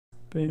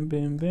Boom,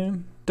 boom,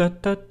 boom. Da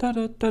da da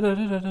da da da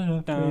da da.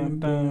 Boom,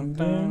 boom,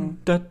 boom.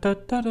 Da da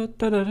da da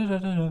da da da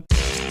da.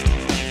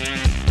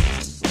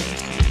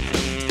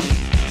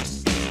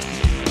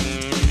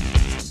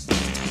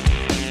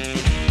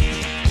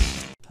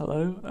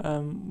 Hello,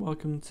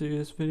 welcome to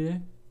this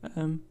video.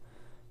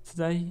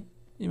 Today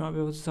you might be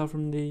able to tell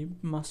from the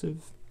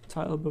massive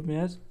title above my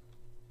head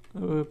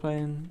that we're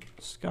playing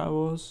Sky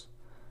Wars,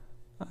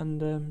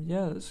 and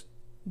yeah, let's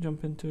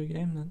jump into a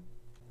game then.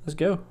 Let's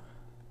go.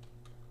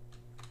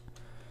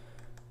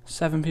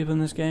 7 people in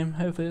this game.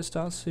 Hopefully it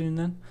starts soon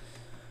then.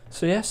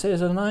 So yes, it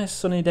is a nice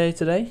sunny day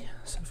today.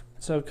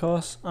 So of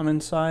course I'm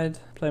inside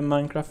playing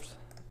Minecraft.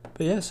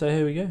 But yeah, so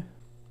here we go.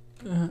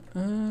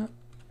 That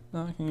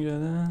can go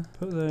there.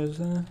 Put those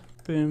there.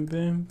 Boom,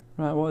 boom.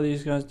 Right, what are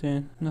these guys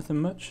doing? Nothing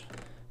much.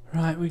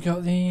 Right, we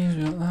got these,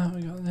 we got that,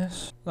 we got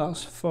this.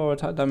 That's 4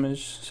 attack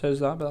damage,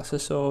 shows that, but that's a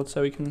sword,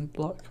 so we can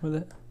block with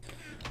it.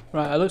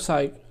 Right, it looks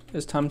like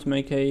it's time to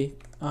make a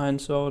iron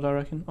sword, I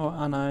reckon. Or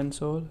an iron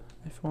sword,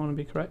 if I want to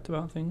be correct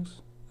about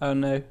things. Oh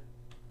no.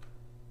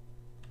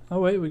 Oh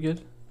wait, we're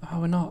good.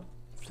 Oh, we're not.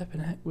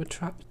 Flipping heck, we're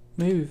trapped.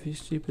 Move, you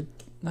stupid.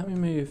 Let me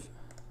move.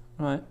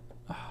 Right.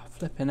 Oh,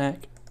 flipping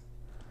heck.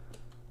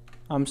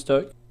 I'm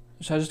stuck.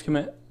 Should I just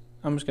commit?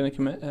 I'm just gonna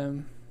commit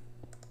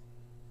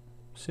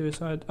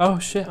suicide. Oh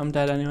shit, I'm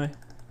dead anyway.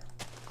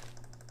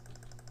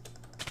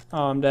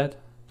 Oh, I'm dead.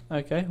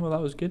 Okay, well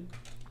that was good.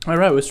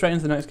 Alright, we're straight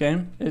into the next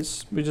game.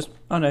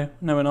 Oh no,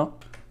 we're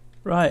not.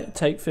 Right,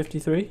 take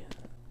 53.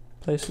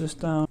 Place this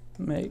down.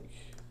 Make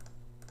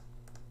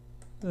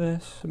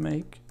this.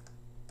 Make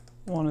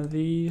one of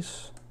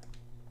these.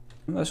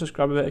 Let's just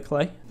grab a bit of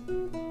clay.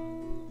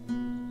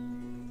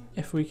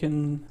 If we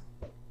can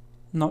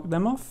knock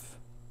them off.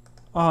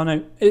 Oh no,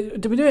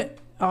 did we do it?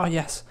 Oh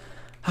yes.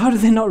 How did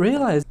they not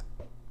realise?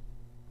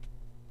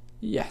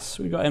 Yes,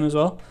 we got him as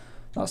well.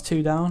 That's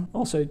 2 down.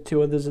 Also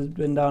 2 others have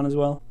been down as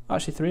well.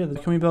 Actually 3 others.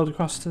 Can we build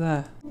across to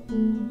there?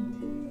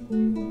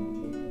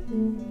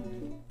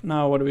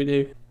 Now what do we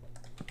do?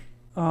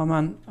 Oh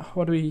man,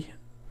 what do we...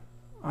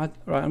 Right,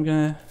 I'm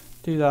gonna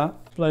do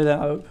that. Blow that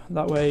up.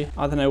 That way,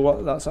 I don't know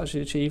what that's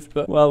actually achieved.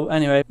 But well,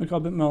 anyway, we've got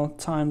a bit more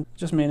time.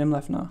 Just me and him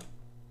left now.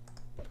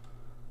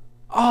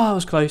 Oh, that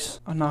was close.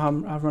 Oh no,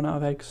 I've run out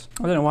of eggs.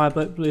 I don't know why I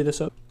blew this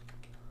up.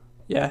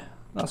 Yeah,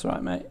 that's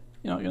right, mate.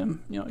 You're not gonna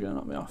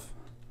knock me off.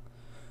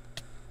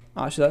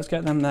 Actually, let's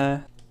get them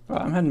there.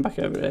 Right, I'm heading back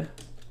over here.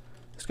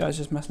 This guy's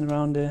just messing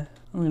around here.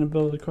 I'm gonna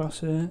build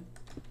across here.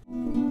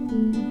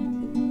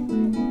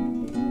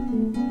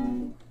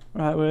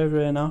 Right, we're over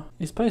here now.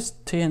 He's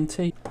placed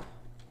TNT.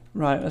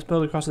 Right, let's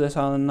build across this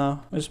island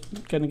now. We're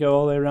just gonna go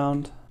all the way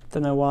around.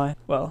 Don't know why.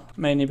 Well,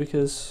 mainly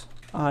because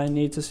I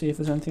need to see if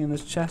there's anything in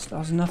this chest.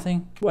 There's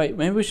nothing. Wait,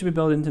 maybe we should be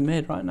building to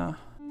mid right now.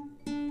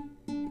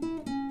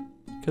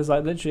 Because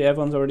like literally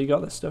everyone's already got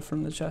this stuff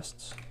from the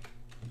chests.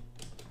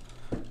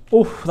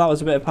 Oh, that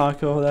was a bit of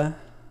parkour there.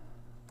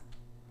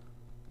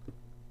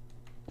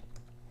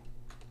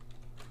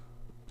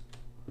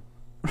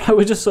 Right,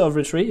 we're just sort of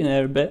retreating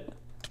here a bit.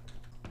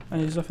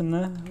 Any stuff in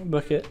there?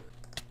 Bucket.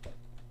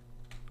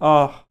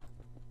 Oh.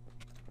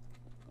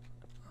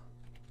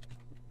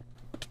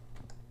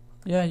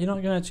 Yeah, you're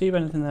not going to achieve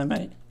anything there,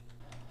 mate.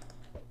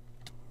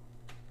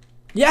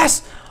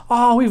 Yes!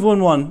 Oh, we've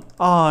won one.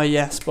 Oh,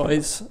 yes,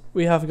 boys.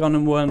 We have gone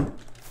and won.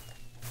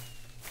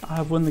 I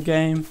have won the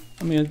game.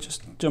 I'm going to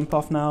just jump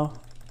off now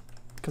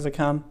because I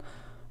can.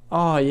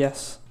 Oh,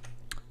 yes.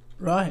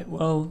 Right,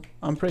 well,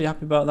 I'm pretty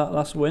happy about that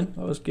last win.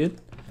 That was good.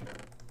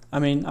 I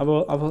mean, I've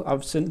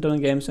done a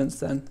game since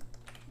then,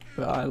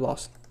 but I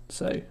lost,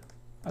 so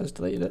I just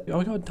deleted it. Oh,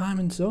 we got a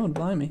diamond sword,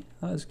 blimey.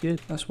 That is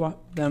good. Let's swap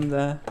them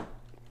there.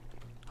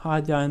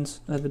 Hide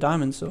the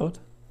diamond sword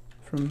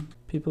from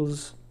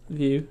people's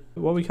view.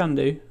 What we can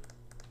do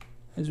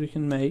is we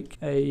can make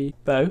a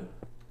bow,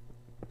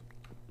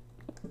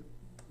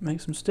 make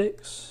some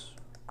sticks,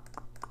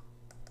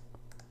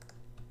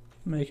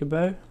 make a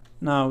bow.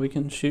 Now we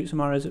can shoot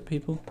some arrows at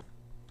people.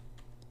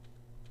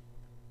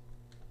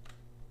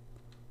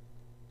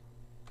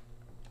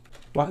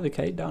 Whack the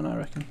cake down, I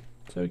reckon,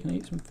 so we can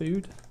eat some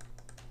food.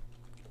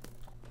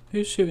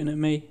 Who's shooting at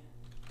me?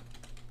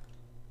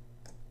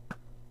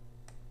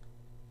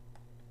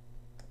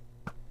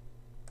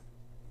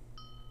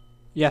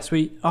 Yes,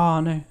 oh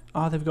no.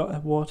 Oh, they've got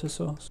a water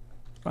source.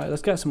 Right,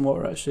 let's get some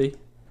water actually.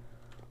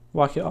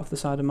 Whack it off the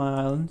side of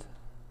my island.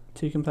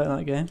 So you can play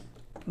that game.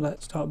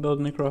 Let's start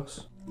building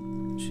across.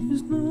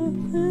 She's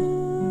nothing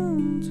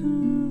to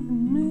me.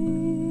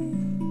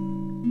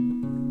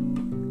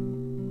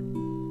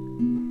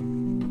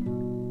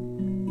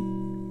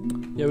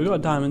 Yeah, we got a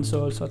diamond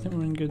sword, so I think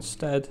we're in good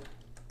stead.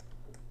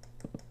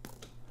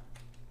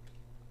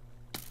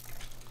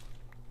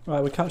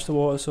 Right, we catch the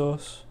water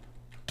source.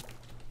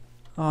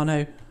 Oh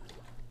no.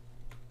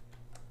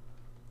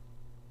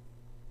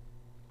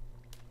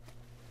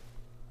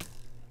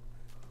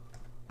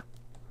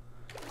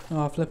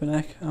 Oh, flipping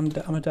heck. I'm a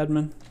dead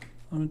man.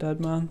 I'm a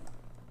dead man.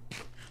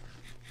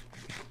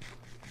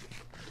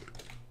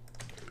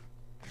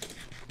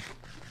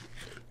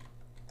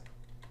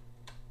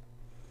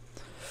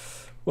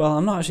 Well,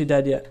 I'm not actually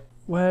dead yet.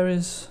 Where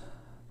is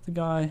the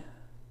guy?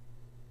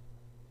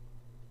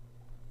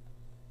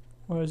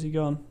 Where has he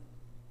gone?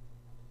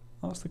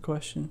 That's the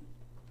question.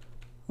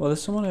 Well,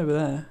 there's someone over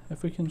there.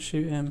 If we can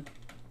shoot him,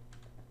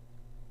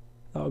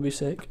 that would be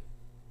sick.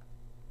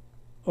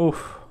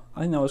 Oof,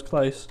 I think that was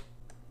close.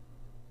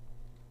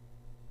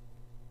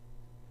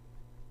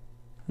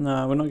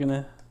 No, we're not going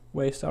to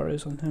waste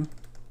arrows on him.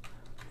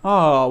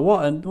 Oh,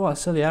 what a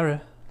silly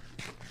error.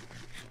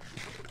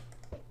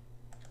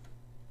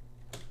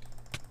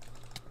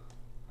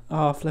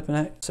 Oh, flipping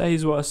heck.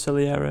 Says what a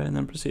silly error and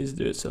then proceeds to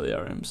do a silly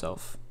error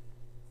himself.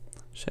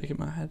 Shaking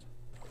my head.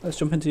 Let's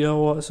jump into your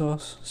water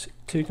source. So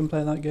two can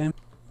play that game.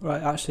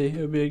 Right, actually, it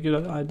would be a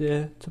good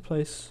idea to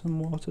place some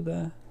water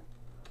there.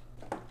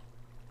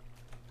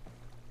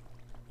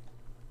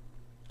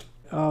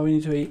 Oh, we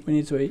need to eat. We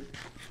need to eat.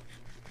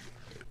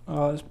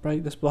 Oh, let's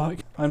break this block.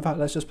 In fact,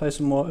 let's just place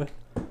some water.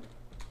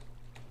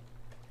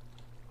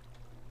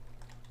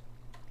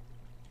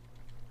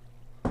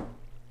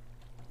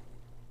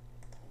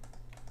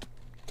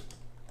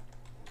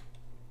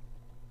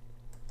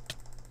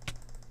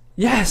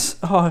 Yes!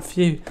 Oh, a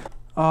few.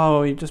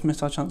 Oh, we just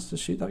missed our chance to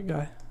shoot that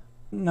guy.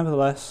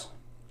 Nevertheless,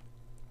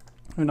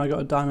 we've now got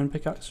a diamond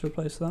pickaxe to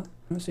replace that.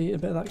 Let's eat a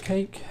bit of that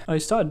cake. Oh, he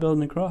started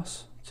building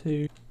across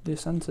to the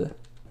centre.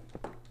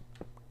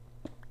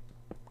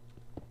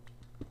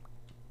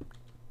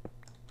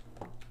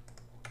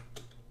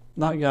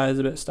 That guy is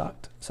a bit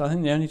stacked. So I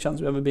think the only chance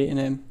we've ever beaten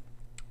him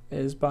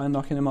is by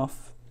knocking him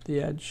off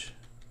the edge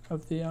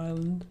of the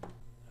island.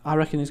 I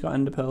reckon he's got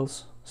ender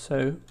pearls.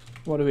 So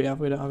what do we have?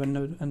 We don't have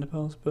ender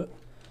pearls, but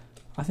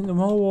I think the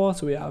more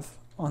water we have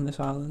on this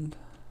island,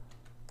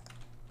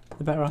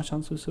 the better our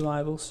chance of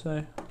survival.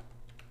 So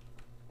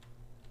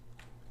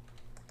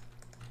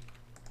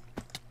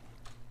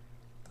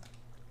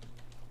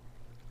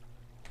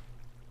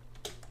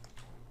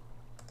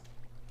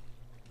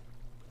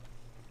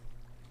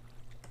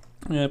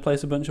I'm going to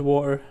place a bunch of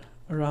water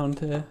around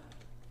here.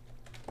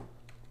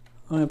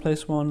 I'm going to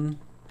place one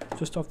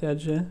just off the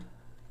edge here.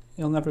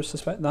 You'll never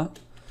suspect that.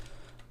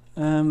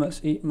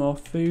 Let's eat more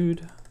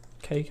food.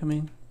 Cake, I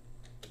mean.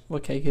 Well,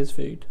 cake is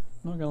food,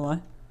 not gonna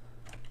lie.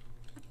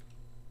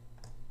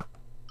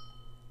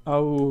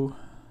 Oh.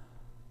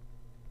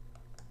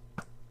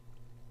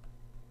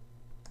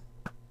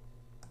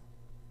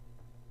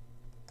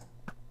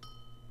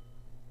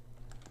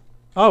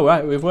 Oh,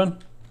 right, we've won.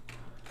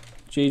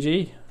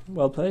 GG.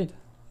 Well played.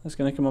 That's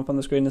going to come up on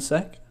the screen in a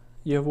sec.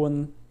 You have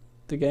won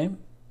the game.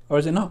 Or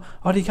is it not?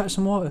 Oh, did he catch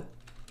some water?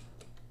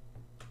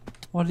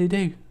 What did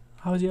he do?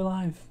 How is he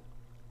alive?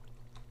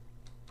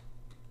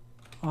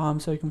 Oh, I'm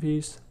so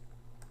confused.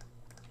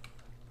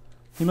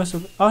 He must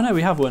have... Oh no,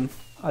 we have won.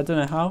 I don't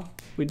know how.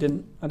 We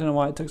didn't. I don't know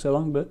why it took so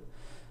long, but...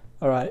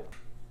 Alright.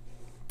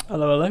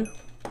 Hello, hello.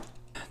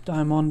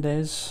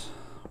 Diamondes.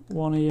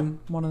 One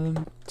of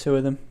them. Two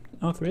of them.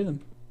 Oh, three of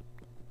them.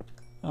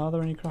 Are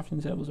there any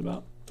crafting tables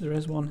about? There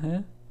is one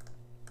here.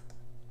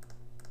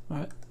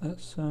 Right,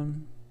 let's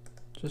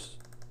just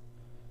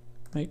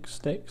make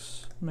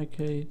sticks. Make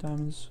a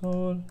diamond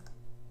sword.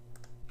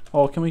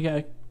 Oh, can we get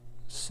a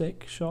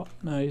sick shot?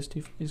 No,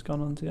 he's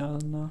gone onto the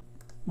island now.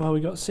 Well,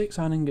 we got 6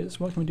 iron ingots.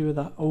 What can we do with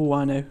that? Oh,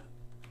 I know.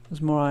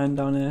 There's more iron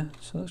down here.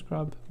 So let's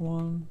grab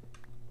 1,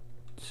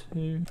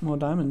 2 more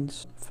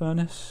diamonds.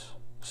 Furnace.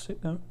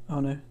 Stick them. Oh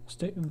no,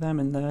 stick them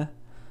in there,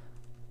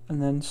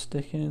 and then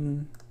stick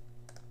in.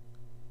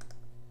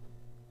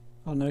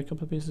 I don't know, a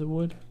couple of pieces of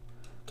wood.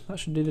 That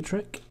should do the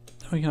trick.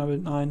 We can have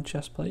an iron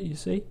chest plate, you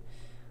see.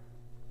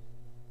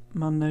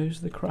 Man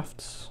knows the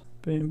crafts.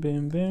 Boom,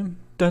 boom, boom.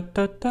 Da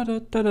da da da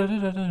da da da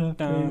da da.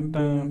 Boom,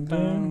 boom,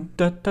 boom.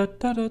 Da da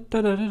da da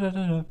da da da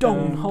da.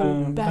 Don't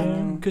hold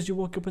back, cause you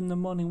woke up in the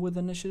morning with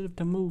initiative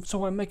to move,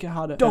 so I make it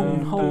harder.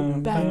 Don't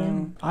hold back.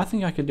 I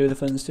think I could do the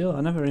flint and steel.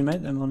 I never really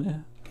made them on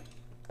here.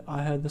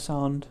 I heard the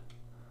sound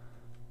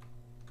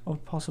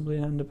of possibly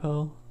an ender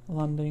pearl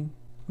landing.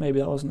 Maybe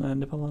that wasn't an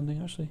ender pearl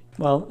landing actually.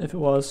 Well, if it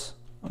was,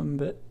 I'm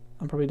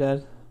probably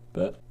dead.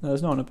 But no,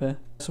 there's no one up here.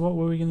 So what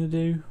were we going to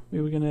do? We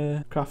were going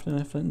to craft in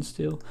a flint and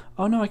steel.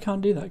 Oh no, I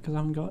can't do that because I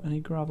haven't got any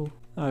gravel.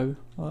 Oh,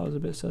 well that was a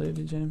bit silly of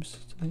you, James,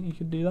 to think you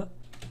could do that.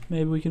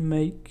 Maybe we can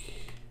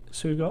make...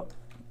 So we've got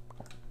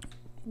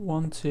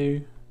 1,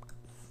 2,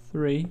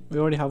 3. We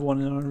already have one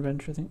in our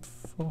inventory, I think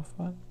 4,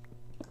 5.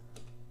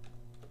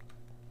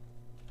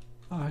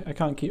 I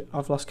can't keep...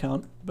 I've lost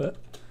count, but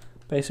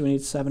basically we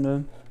need 7 of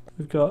them.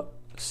 We've got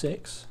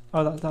 6.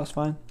 Oh, that's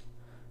fine.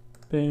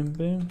 Boom,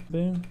 boom,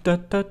 boom. Da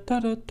da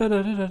da da da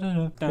da da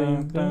da.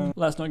 Boom, boom.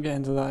 Let's not get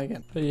into that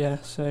again. But yeah,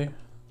 so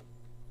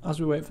as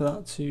we wait for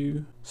that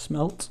to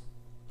smelt.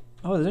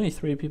 Oh, there's only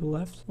 3 people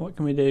left. What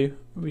can we do?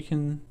 We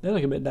can... They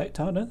look a bit decked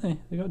out, don't they?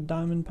 They got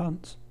diamond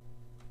pants.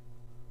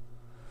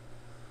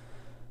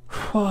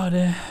 Oh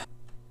dear.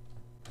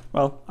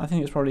 Well, I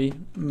think it's probably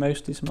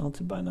mostly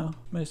smelted by now.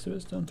 Most of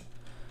it's done.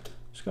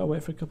 Just gotta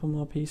wait for a couple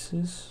more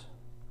pieces.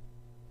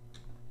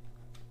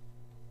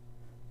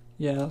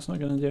 Yeah, that's not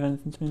going to do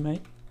anything to me,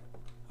 mate.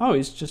 Oh,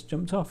 he's just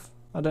jumped off.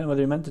 I don't know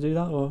whether he meant to do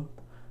that or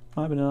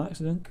Might have been an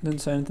accident. Didn't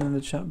say anything in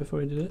the chat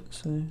before he did it,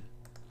 so...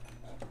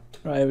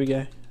 Right, here we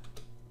go.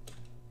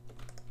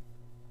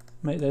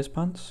 Make those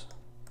pants.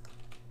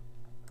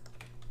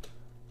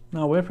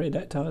 Now we're pretty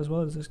decked out as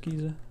well as this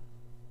geezer.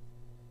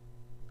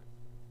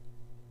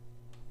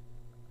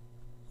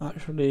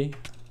 Actually...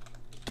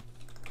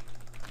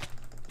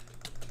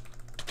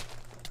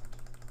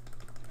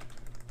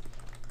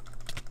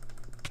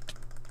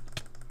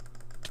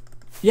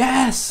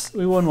 Yes!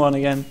 We won one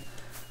again.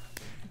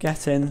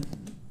 Get in.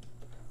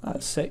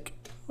 That's sick.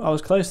 I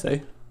was close though.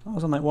 I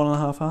was on like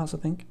 1.5 hearts, I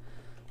think.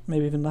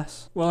 Maybe even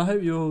less. Well, I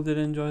hope you all did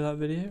enjoy that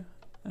video.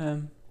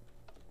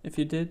 If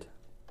you did,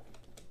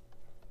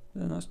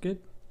 then that's good.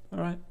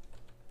 Alright.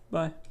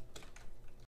 Bye.